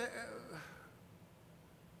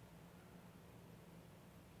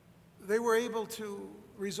they were able to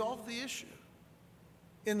resolve the issue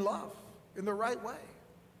in love, in the right way.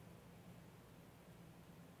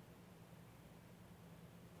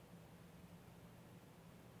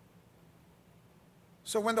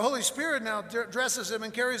 So when the Holy Spirit now dresses him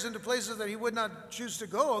and carries him to places that he would not choose to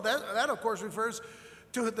go, that of course refers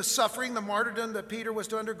to the suffering, the martyrdom that Peter was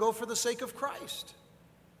to undergo for the sake of Christ.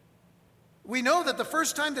 We know that the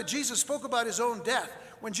first time that Jesus spoke about his own death,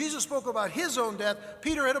 when Jesus spoke about his own death,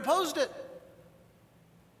 Peter had opposed it.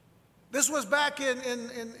 This was back in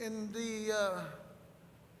the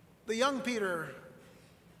young Peter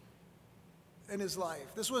in his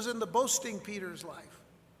life. This was in the boasting Peter's life.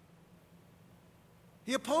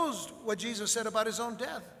 He opposed what Jesus said about his own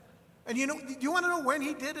death. And do you want to know when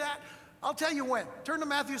he did that? I'll tell you when. Turn to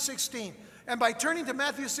Matthew 16. And by turning to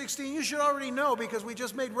Matthew 16, you should already know because we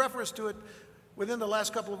just made reference to it within the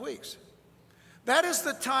last couple of weeks. That is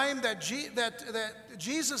the time that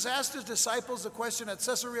Jesus asked his disciples the question at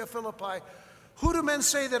Caesarea Philippi, who do men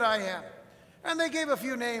say that I am? And they gave a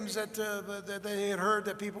few names that they had heard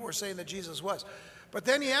that people were saying that Jesus was. But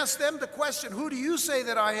then he asked them the question, who do you say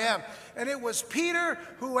that I am? And it was Peter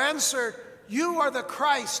who answered, you are the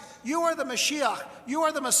Christ, you are the Mashiach, you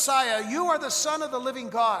are the Messiah, you are the Son of the living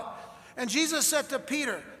God. And Jesus said to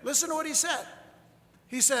Peter, listen to what he said.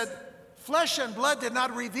 He said, flesh and blood did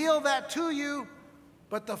not reveal that to you,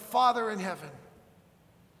 but the Father in heaven.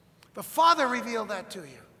 The Father revealed that to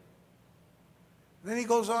you. Then he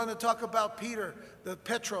goes on to talk about Peter, the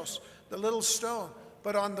Petros, the little stone.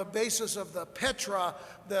 But on the basis of the Petra,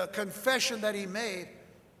 the confession that he made,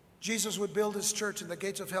 Jesus would build his church and the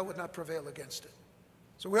gates of hell would not prevail against it.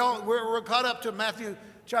 So we're caught up to Matthew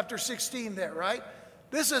chapter 16 there, right?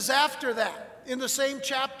 This is after that, in the same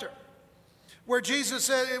chapter, where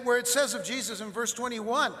it says of Jesus in verse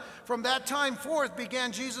 21, from that time forth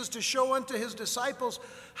began Jesus to show unto his disciples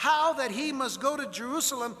how that he must go to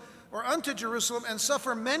Jerusalem, or unto Jerusalem, and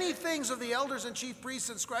suffer many things of the elders and chief priests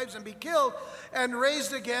and scribes, and be killed, and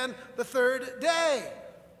raised again the third day.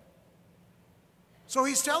 So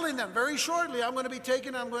he's telling them very shortly, I'm going to be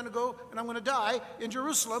taken, I'm going to go, and I'm going to die in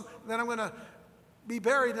Jerusalem, and then I'm going to be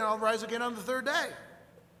buried, and I'll rise again on the third day.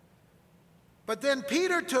 But then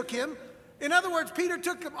Peter took him. In other words, Peter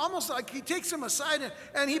took him almost like he takes him aside,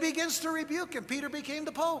 and he begins to rebuke him. Peter became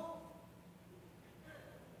the Pope.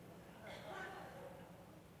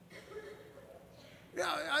 Yeah,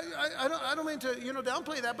 I don't mean to,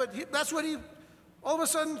 downplay that, but that's what he all of a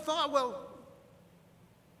sudden thought, well,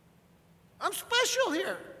 I'm special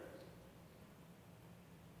here.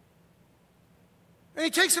 And he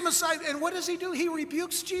takes him aside, and what does he do? He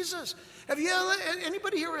rebukes Jesus. Have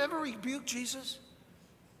anybody here ever rebuked Jesus?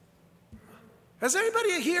 Has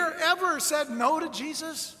anybody here ever said no to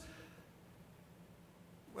Jesus?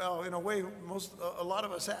 Well, in a way, a lot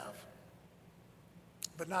of us have.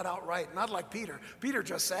 But not outright, not like Peter. Peter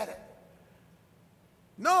just said it.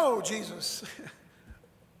 No, Jesus.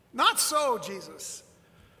 Not so, Jesus.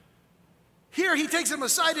 Here he takes him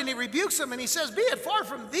aside and he rebukes him and he says, "Be it far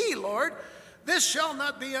from thee, Lord. This shall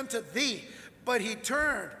not be unto thee." But he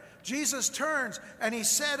turned. Jesus turns and he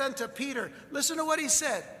said unto Peter, listen to what he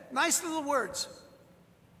said. Nice little words.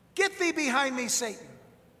 "Get thee behind me, Satan.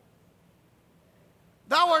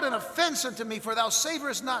 Thou art an offense unto me, for thou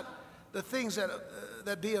savorest not the things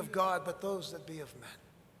that be of God, but those that be of men."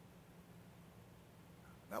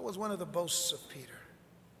 That was one of the boasts of Peter.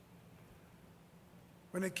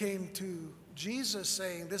 When it came to Jesus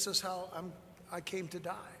saying, "This is how I came to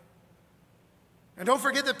die." And don't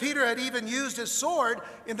forget that Peter had even used his sword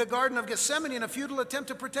in the Garden of Gethsemane in a futile attempt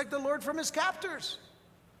to protect the Lord from his captors.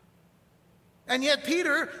 And yet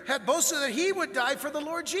Peter had boasted that he would die for the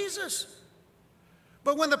Lord Jesus.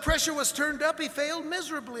 But when the pressure was turned up, he failed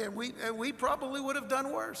miserably, and we probably would have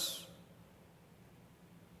done worse.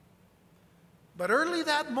 But early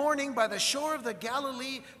that morning, by the shore of the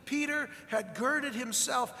Galilee, Peter had girded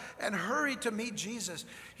himself and hurried to meet Jesus.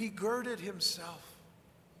 He girded himself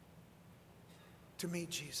to meet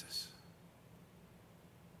Jesus.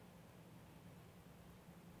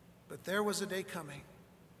 But there was a day coming.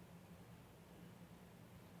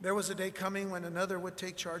 There was a day coming when another would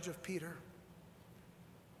take charge of Peter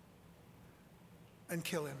and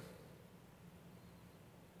kill him.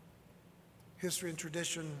 History and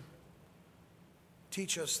tradition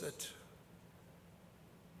teach us that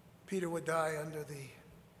Peter would die under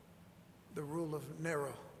the rule of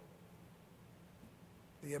Nero,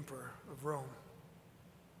 the emperor of Rome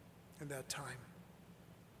in that time.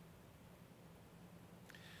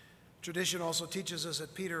 Tradition also teaches us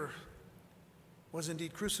that Peter was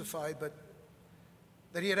indeed crucified, but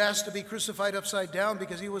that he had asked to be crucified upside down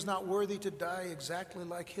because he was not worthy to die exactly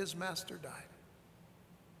like his master died.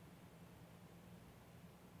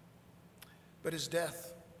 But his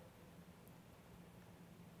death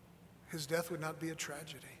would not be a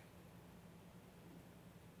tragedy.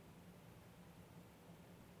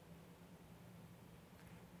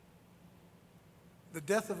 The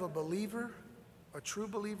death of a believer, a true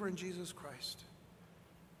believer in Jesus Christ,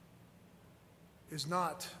 is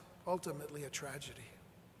not ultimately a tragedy.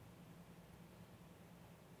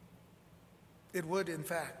 It would, in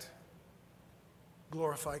fact,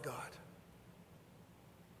 glorify God.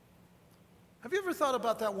 Have you ever thought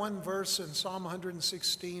about that one verse in Psalm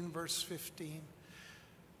 116, verse 15?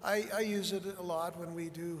 I use it a lot when we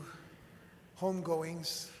do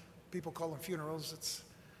homegoings. People call them funerals. It's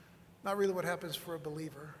not really what happens for a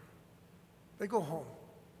believer. They go home.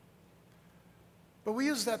 But we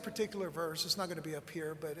use that particular verse. It's not going to be up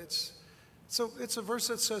here, but it's a verse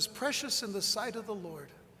that says, "Precious in the sight of the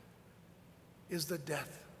Lord is the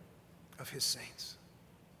death of his saints."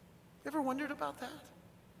 You ever wondered about that?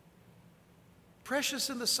 Precious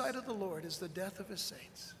in the sight of the Lord is the death of his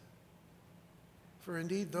saints. For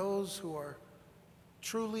indeed those who are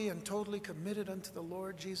truly and totally committed unto the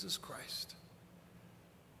Lord Jesus Christ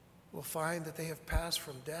will find that they have passed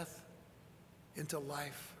from death into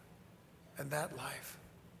life, and that life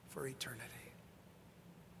for eternity.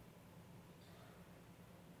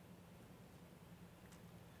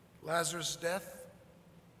 Lazarus' death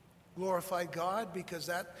glorified God because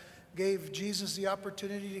that gave Jesus the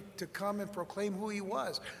opportunity to come and proclaim who he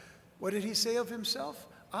was. What did he say of himself?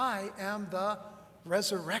 "I am the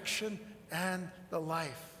resurrection and the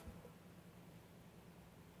life."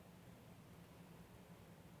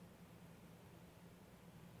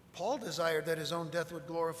 Paul desired that his own death would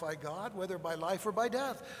glorify God, whether by life or by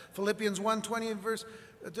death. Philippians 1:20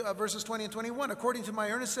 verses 20 and 21. "According to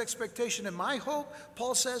my earnest expectation and my hope,"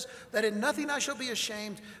 Paul says, "that in nothing I shall be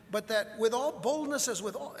ashamed, but that with all boldness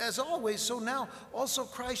as always, so now also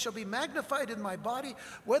Christ shall be magnified in my body,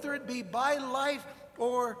 whether it be by life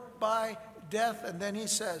or by death." And then he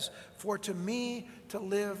says, "For to me to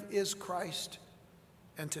live is Christ,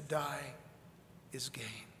 and to die is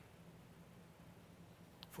gain."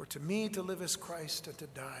 For to me to live is Christ, and to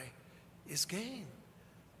die is gain.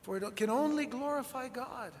 For it can only glorify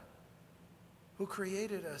God, who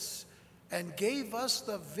created us and gave us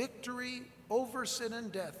the victory over sin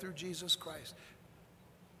and death through Jesus Christ.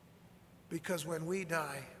 Because when we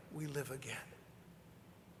die, we live again.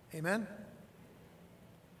 Amen?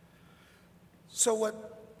 So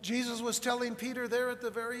what Jesus was telling Peter there at the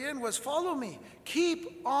very end was, follow me.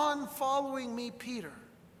 Keep on following me, Peter.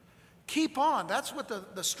 Keep on. That's what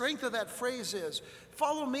the strength of that phrase is.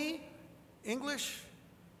 Follow me, English.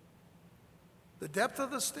 The depth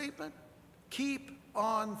of the statement, keep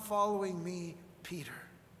on following me, Peter.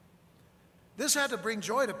 This had to bring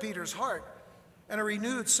joy to Peter's heart and a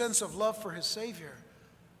renewed sense of love for his Savior.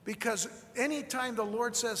 Because anytime the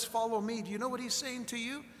Lord says, follow me, do you know what he's saying to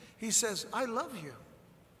you? He says, I love you.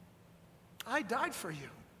 I died for you.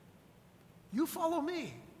 You follow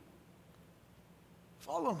me.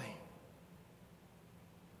 Follow me.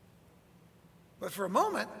 But for a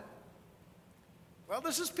moment, well,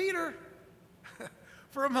 this is Peter.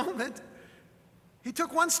 For a moment, he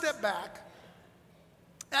took one step back,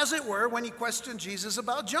 as it were, when he questioned Jesus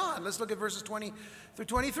about John. Let's look at verses 20 through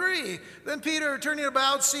 23. Then Peter, turning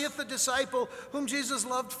about, seeth the disciple whom Jesus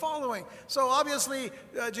loved following. So obviously,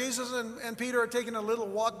 Jesus and Peter are taking a little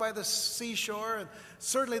walk by the seashore, and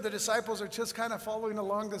certainly the disciples are just kind of following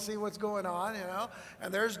along to see what's going on, you know.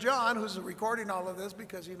 And there's John, who's recording all of this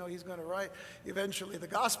because, you know, he's going to write eventually the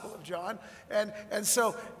Gospel of John. And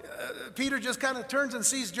so Peter just kind of turns and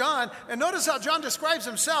sees John. And notice how John describes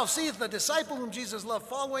himself. Seeth the disciple whom Jesus loved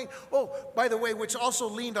following. Oh, by the way, which also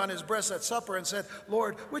leaned on his breast at supper and said,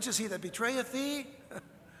 Lord, which is he that betrayeth thee?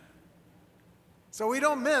 So we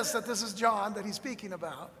don't miss that this is John that he's speaking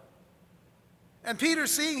about. And Peter,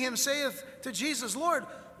 seeing him, saith to Jesus, Lord,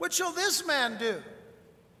 what shall this man do?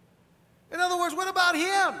 In other words, what about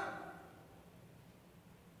him?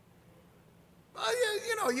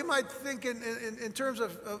 You know, you might think in terms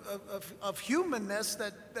of humanness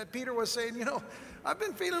that Peter was saying, you know, I've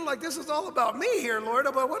been feeling like this is all about me here, Lord,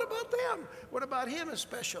 but what about them? What about him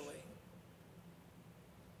especially?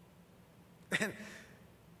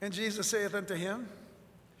 And Jesus saith unto him,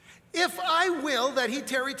 if I will that he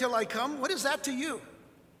tarry till I come, what is that to you?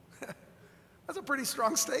 That's a pretty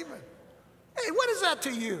strong statement. Hey, what is that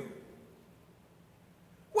to you?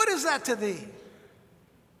 What is that to thee?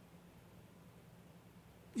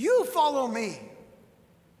 You follow me.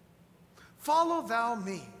 Follow thou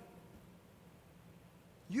me.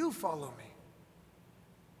 You follow me.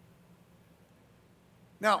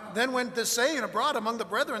 Now, then went this saying abroad among the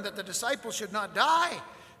brethren that the disciples should not die.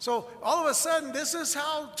 So all of a sudden, this is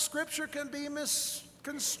how Scripture can be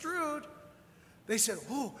misconstrued. They said,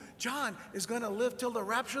 oh, John is going to live till the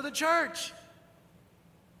rapture of the church.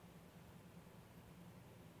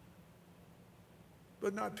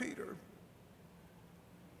 But not Peter.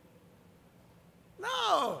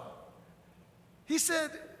 No. He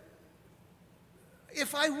said,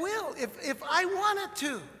 if I will, if I wanted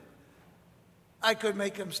to, I could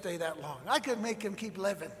make him stay that long. I could make him keep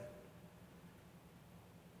living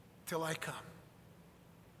till I come.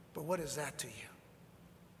 But what is that to you?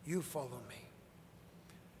 You follow me.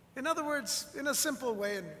 In other words, in a simple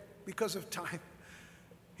way, and because of time,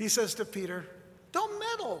 he says to Peter, don't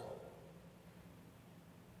meddle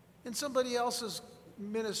in somebody else's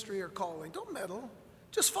ministry or calling. Don't meddle.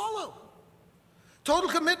 Just follow. Total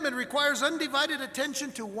commitment requires undivided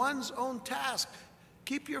attention to one's own task.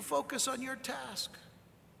 Keep your focus on your task.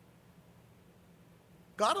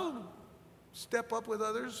 God will step up with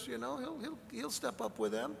others, you know. He'll step up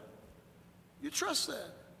with them. You trust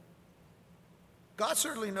that. God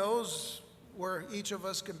certainly knows where each of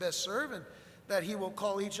us can best serve, and that he will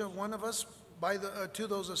call each one of us to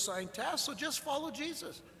those assigned tasks. So just follow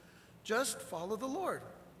Jesus. Just follow the Lord.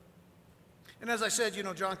 And as I said, you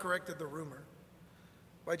know, John corrected the rumor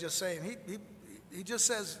by just saying, he just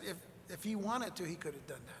says if he wanted to, he could have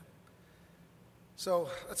done that. So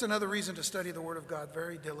that's another reason to study the Word of God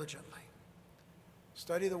very diligently.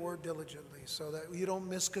 Study the Word diligently so that you don't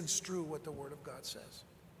misconstrue what the Word of God says.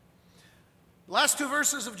 Last two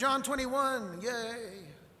verses of John 21, yay.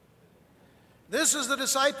 This is the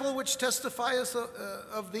disciple which testifieth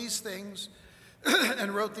of these things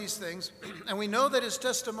and wrote these things, and we know that his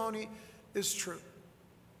testimony is true.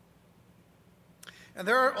 And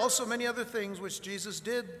there are also many other things which Jesus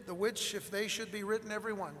did, the which, if they should be written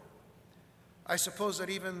every one, I suppose that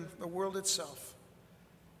even the world itself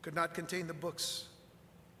could not contain the books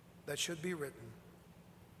that should be written.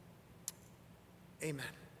 Amen.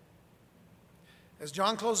 As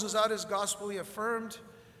John closes out his gospel, he affirmed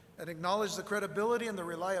and acknowledged the credibility and the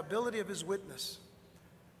reliability of his witness.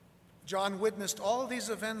 John witnessed all these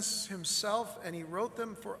events himself, and he wrote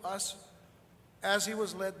them for us as he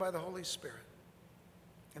was led by the Holy Spirit.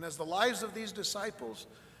 And as the lives of these disciples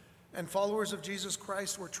and followers of Jesus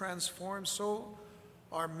Christ were transformed, so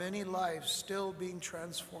are many lives still being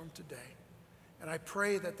transformed today. And I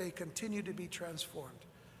pray that they continue to be transformed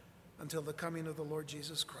until the coming of the Lord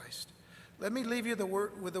Jesus Christ. Let me leave you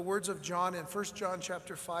with the words of John in 1 John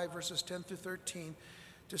chapter 5, verses 10 through 13,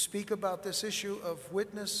 to speak about this issue of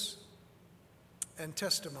witness and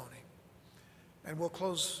testimony. And we'll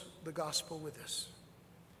close the gospel with this.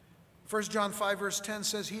 1 John 5, verse 10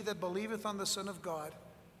 says, he that believeth on the Son of God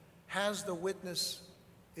has the witness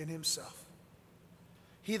in himself.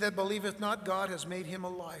 He that believeth not God has made him a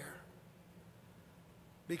liar,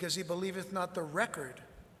 because he believeth not the record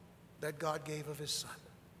that God gave of his Son.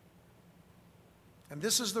 And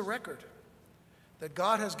this is the record, that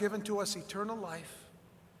God has given to us eternal life,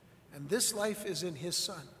 and this life is in his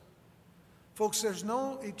Son. Folks, there's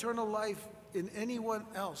no eternal life in anyone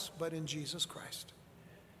else but in Jesus Christ.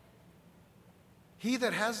 He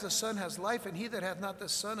that has the Son has life, and he that hath not the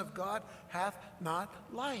Son of God hath not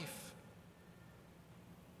life.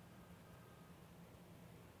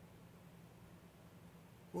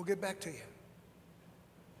 We'll get back to you.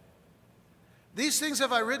 These things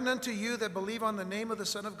have I written unto you that believe on the name of the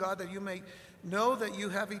Son of God, that you may know that you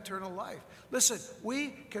have eternal life. Listen,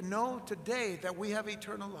 we can know today that we have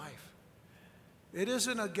eternal life. It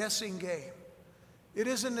isn't a guessing game. It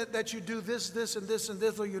isn't that you do this, this, and this, and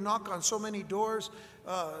this, or you knock on so many doors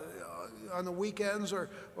on the weekends, or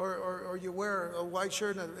you wear a white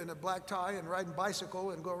shirt and a black tie and ride a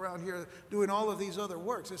bicycle and go around here doing all of these other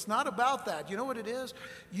works. It's not about that. You know what it is?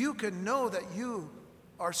 You can know that you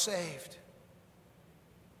are saved.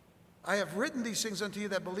 I have written these things unto you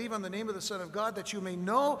that believe on the name of the Son of God, that you may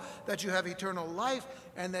know that you have eternal life,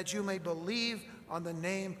 and that you may believe on the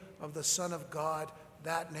name of the Son of God.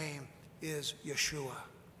 That name is Yeshua.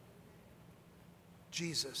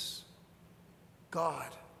 Jesus. God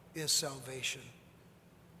is salvation.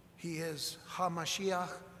 He is HaMashiach.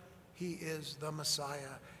 He is the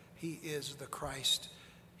Messiah. He is the Christ.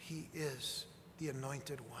 He is the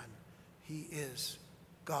Anointed One. He is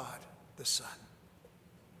God the Son.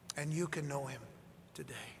 And you can know him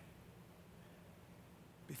today.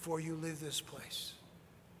 Before you leave this place,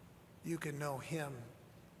 you can know him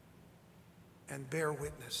and bear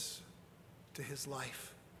witness to his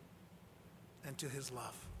life and to his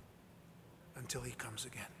love until he comes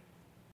again.